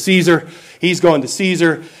appealed to Caesar. He's going to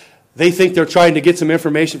Caesar. They think they're trying to get some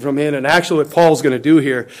information from him, and actually what Paul's going to do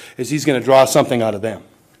here is he's going to draw something out of them.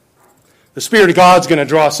 The Spirit of God's going to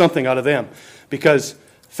draw something out of them because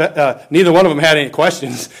neither one of them had any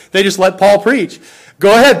questions. They just let Paul preach.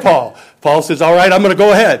 Go ahead, Paul. Paul says, all right, I'm going to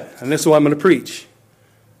go ahead, and this is what I'm going to preach.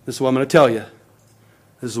 This is what I'm going to tell you.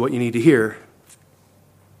 This is what you need to hear.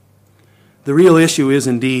 The real issue is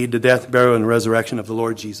indeed the death, burial, and resurrection of the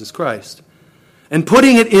Lord Jesus Christ. And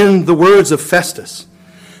putting it in the words of Festus,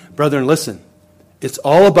 brethren, listen, it's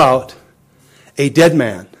all about a dead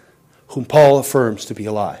man whom Paul affirms to be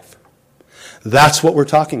alive. That's what we're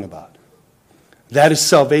talking about. That is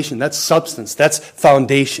salvation. That's substance. That's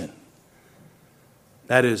foundation.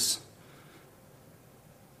 That is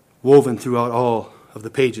woven throughout all of the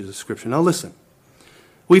pages of Scripture. Now listen,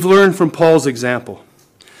 we've learned from Paul's example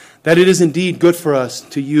that it is indeed good for us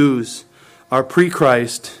to use our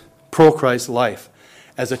pre-Christ, pro-Christ life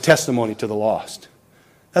as a testimony to the lost.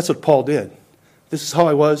 That's what Paul did. This is how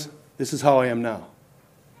I was. This is how I am now.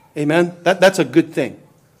 Amen? That's a good thing.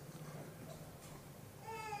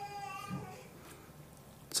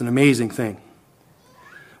 It's an amazing thing.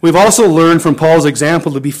 We've also learned from Paul's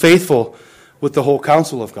example to be faithful with the whole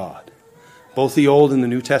counsel of God, both the Old and the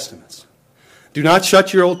New Testaments. Do not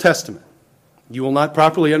shut your Old Testament. You will not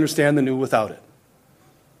properly understand the New without it.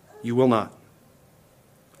 You will not.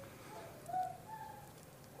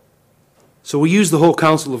 So we use the whole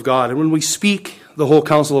counsel of God, and when we speak the whole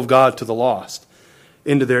counsel of God to the lost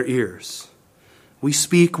into their ears, we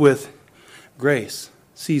speak with grace,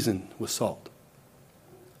 seasoned with salt.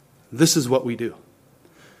 This is what we do.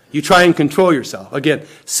 You try and control yourself. Again,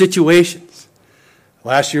 situations.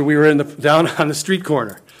 Last year we were down on the street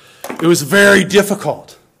corner. It was very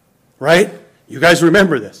difficult, right? You guys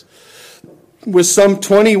remember this. With some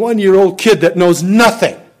 21-year-old kid that knows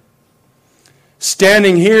nothing,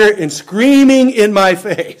 standing here and screaming in my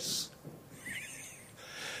face.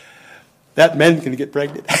 That men can get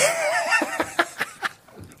pregnant.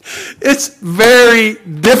 It's very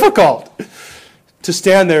difficult to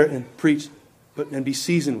stand there and preach and be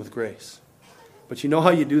seasoned with grace. But you know how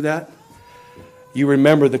you do that? You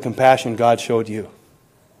remember the compassion God showed you.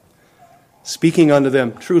 Speaking unto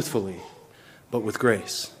them truthfully, but with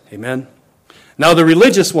grace. Amen? Now the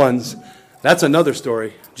religious ones, that's another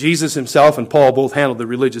story. Jesus himself and Paul both handled the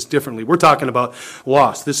religious differently. We're talking about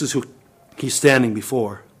lost. This is who he's standing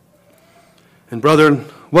before. And brethren,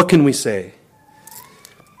 what can we say?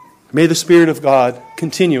 May the Spirit of God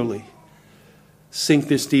continually sink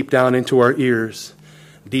this deep down into our ears,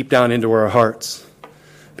 deep down into our hearts,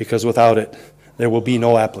 because without it, there will be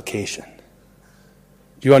no application.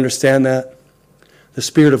 Do you understand that? The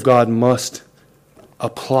Spirit of God must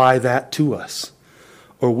apply that to us,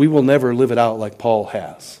 or we will never live it out like Paul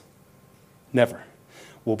has. Never.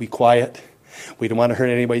 We'll be quiet. We don't want to hurt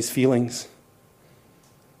anybody's feelings.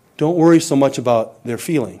 Don't worry so much about their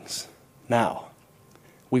feelings now.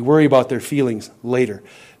 We worry about their feelings later,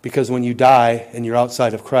 because when you die and you're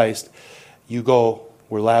outside of Christ, you go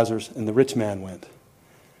where Lazarus and the rich man went.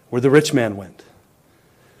 Where the rich man went,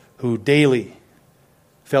 who daily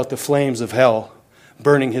felt the flames of hell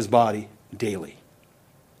burning his body daily.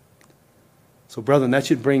 So, brethren, that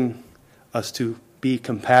should bring us to be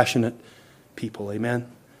compassionate people, amen?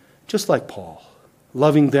 Just like Paul,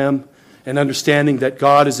 loving them and understanding that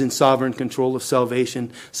God is in sovereign control of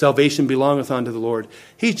salvation. Salvation belongeth unto the Lord.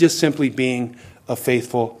 He's just simply being a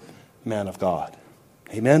faithful man of God.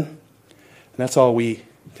 Amen? And that's all we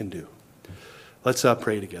can do. Let's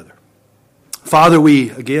pray together. Father,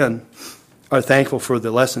 we, again, are thankful for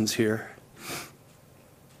the lessons here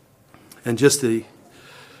and just the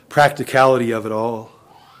practicality of it all.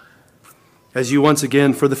 As you once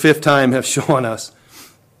again, for the 5th time, have shown us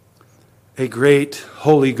a great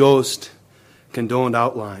Holy Ghost condoned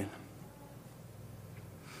outline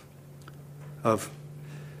of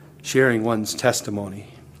sharing one's testimony.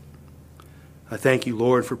 I thank you,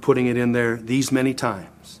 Lord, for putting it in there these many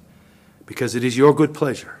times, because it is your good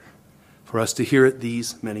pleasure for us to hear it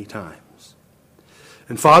these many times.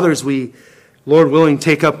 And Father, as we, Lord willing,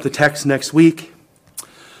 take up the text next week,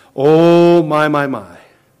 oh my,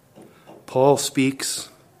 Paul speaks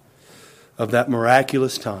of that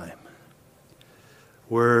miraculous time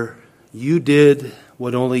where you did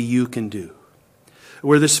what only you can do,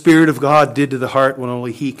 where the Spirit of God did to the heart what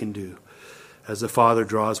only He can do, as the Father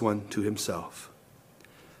draws one to Himself.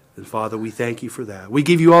 And Father, we thank you for that. We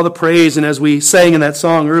give you all the praise, and as we sang in that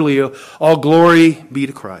song earlier, all glory be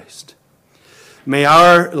to Christ. May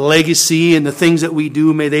our legacy and the things that we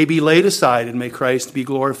do, may they be laid aside, and may Christ be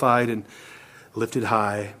glorified and lifted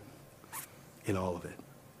high in all of it.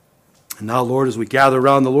 And now, Lord, as we gather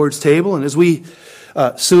around the Lord's table, and as we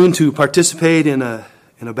soon to participate in a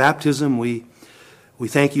baptism, we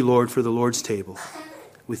thank you, Lord, for the Lord's table.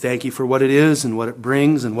 We thank you for what it is and what it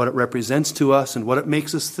brings and what it represents to us and what it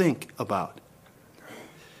makes us think about.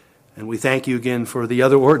 And we thank you again for the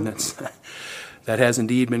other ordinance that has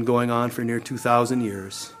indeed been going on for near 2,000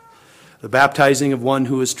 years. The baptizing of one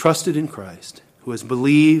who has trusted in Christ, who has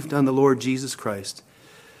believed on the Lord Jesus Christ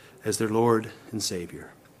as their Lord and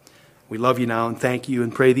Savior. We love you now and thank you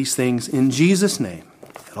and pray these things in Jesus' name.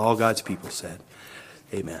 And all God's people said,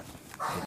 amen.